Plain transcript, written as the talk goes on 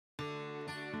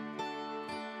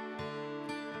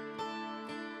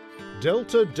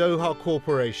Delta Doha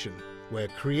Corporation, where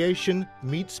creation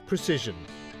meets precision.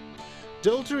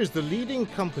 Delta is the leading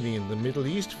company in the Middle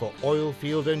East for oil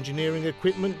field engineering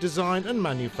equipment design and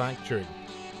manufacturing.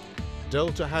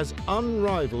 Delta has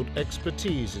unrivaled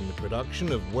expertise in the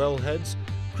production of wellheads,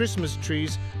 Christmas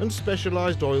trees and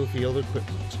specialized oil field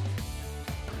equipment.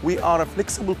 We are a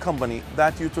flexible company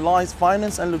that utilizes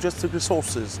finance and logistic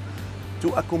resources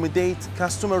to accommodate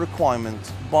customer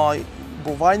requirements by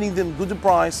providing them good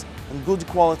price and good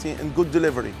quality and good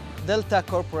delivery. Delta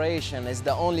Corporation is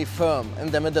the only firm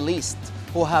in the Middle East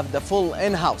who have the full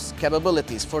in-house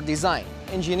capabilities for design,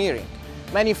 engineering,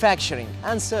 manufacturing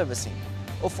and servicing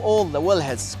of all the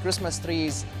wellheads, Christmas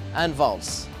trees and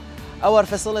valves. Our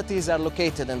facilities are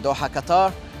located in Doha,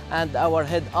 Qatar, and our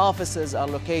head offices are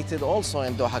located also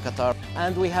in Doha, Qatar,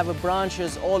 and we have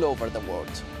branches all over the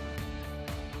world.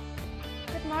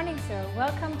 Good morning, sir.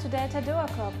 Welcome to Delta Doha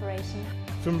Corporation.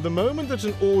 From the moment that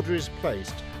an order is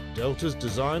placed, Delta's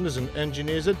designers and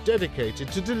engineers are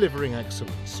dedicated to delivering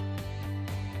excellence.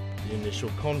 The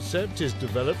initial concept is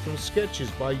developed from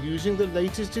sketches by using the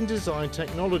latest in design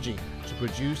technology to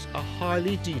produce a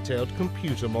highly detailed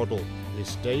computer model.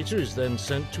 This data is then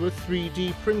sent to a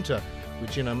 3D printer,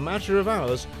 which in a matter of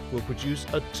hours will produce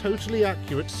a totally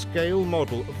accurate scale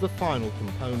model of the final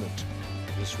component.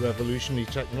 This revolutionary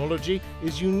technology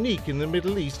is unique in the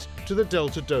Middle East to the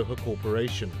Delta Doha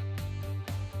Corporation.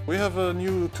 We have a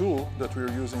new tool that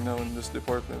we're using now in this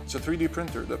department. It's a 3D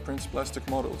printer that prints plastic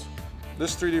models.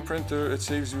 This 3D printer, it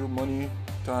saves you money,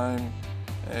 time,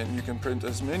 and you can print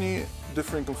as many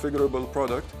different configurable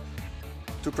products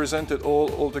to present it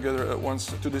all together at once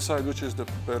to decide which is the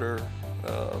better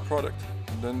product.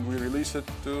 And then we release it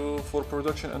for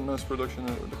production and mass production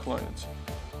with the clients.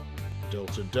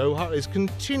 Delta Doha is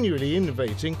continually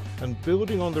innovating and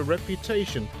building on the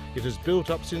reputation it has built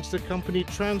up since the company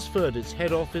transferred its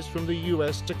head office from the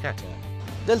US to Qatar.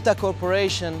 Delta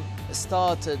Corporation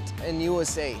started in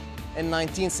USA in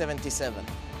 1977,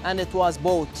 and it was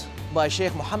bought by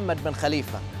Sheikh Mohammed bin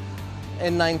Khalifa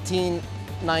in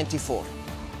 1994,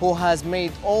 who has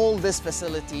made all this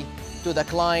facility to the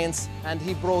clients, and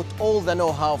he brought all the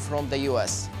know-how from the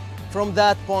US. From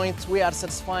that point, we are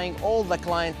satisfying all the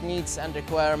client needs and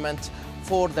requirements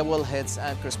for the wellheads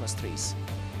and Christmas trees.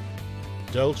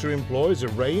 Delta employs a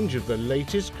range of the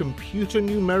latest computer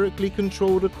numerically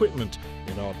controlled equipment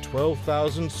in our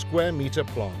 12,000 square meter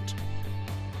plant.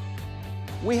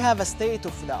 We have a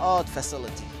state-of-the-art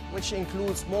facility, which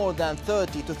includes more than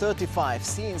 30 to 35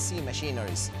 CNC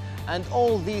machineries. And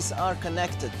all these are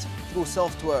connected through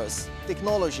softwares,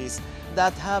 technologies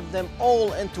that have them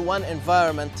all into one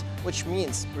environment, which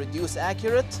means produce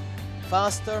accurate,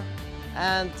 faster,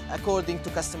 and according to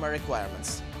customer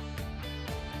requirements.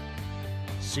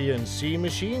 CNC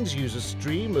machines use a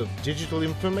stream of digital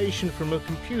information from a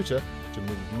computer to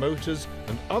move motors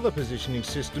and other positioning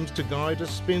systems to guide a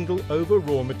spindle over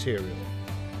raw material.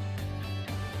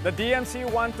 The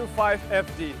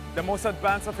DMC125FD, the most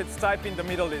advanced of its type in the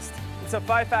Middle East. It's a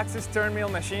 5-axis turn mill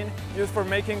machine used for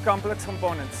making complex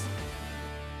components.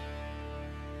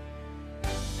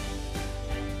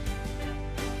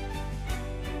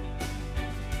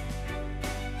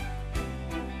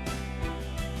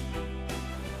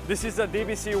 This is a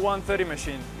DBC130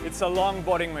 machine. It's a long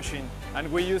boring machine,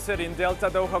 and we use it in Delta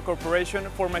Doha Corporation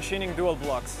for machining dual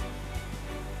blocks.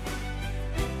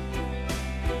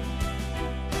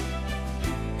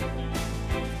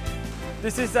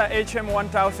 This is the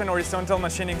HM1000 horizontal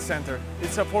machining center.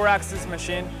 It's a 4-axis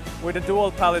machine with a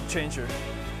dual pallet changer.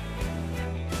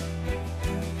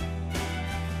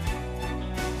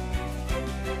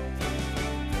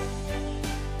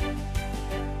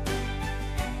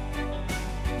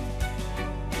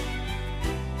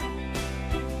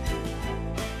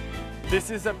 This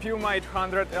is a Puma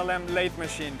 800 LM lathe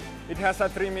machine. It has a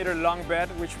 3-meter long bed,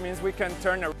 which means we can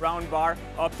turn a round bar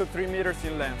up to 3 meters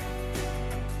in length.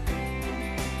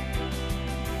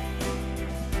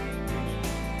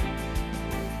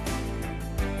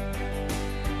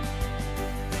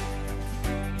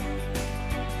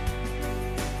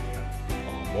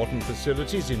 Modern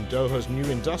facilities in Doha's new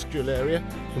industrial area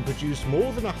can produce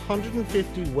more than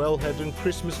 150 wellhead and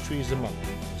Christmas trees a month,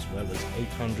 as well as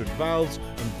 800 valves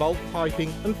and bulk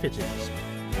piping and fittings.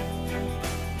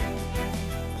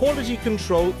 Quality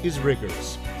control is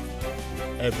rigorous,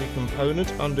 every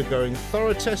component undergoing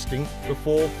thorough testing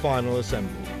before final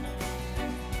assembly.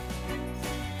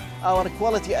 Our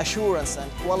quality assurance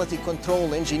and quality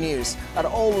control engineers are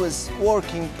always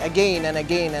working again and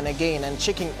again and again and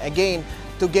checking again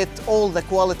to get all the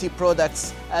quality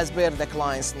products as per the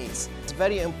client's needs. It's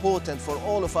very important for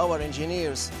all of our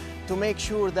engineers to make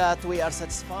sure that we are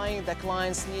satisfying the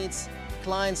client's needs,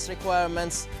 client's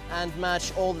requirements, and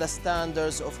match all the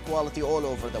standards of quality all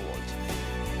over the world.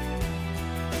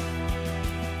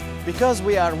 Because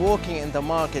we are working in the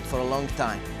market for a long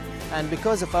time, and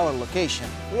because of our location,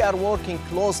 we are working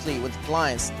closely with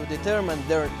clients to determine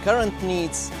their current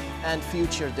needs and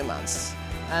future demands.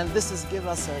 And this has given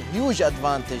us a huge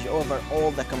advantage over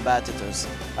all the competitors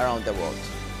around the world.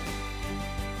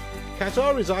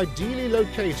 Qatar is ideally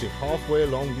located halfway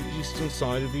along the eastern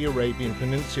side of the Arabian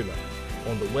Peninsula,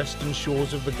 on the western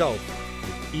shores of the Gulf,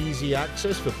 with easy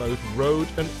access for both road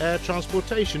and air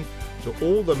transportation to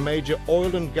all the major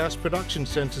oil and gas production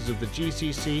centres of the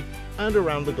GCC and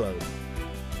around the globe.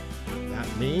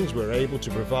 That means we're able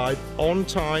to provide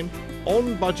on-time,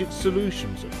 on-budget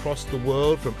solutions across the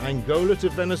world, from Angola to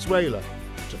Venezuela,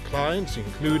 to clients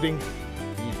including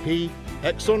BP,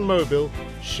 ExxonMobil,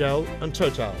 Shell and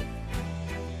Total.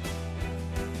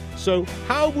 So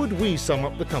how would we sum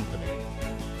up the company?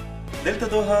 Delta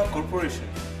Doha Corporation.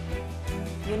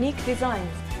 Unique designs.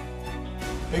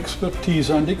 Expertise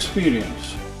and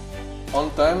experience.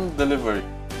 On-time delivery.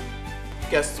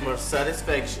 Customer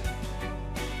satisfaction.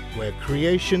 Where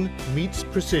creation meets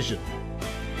precision.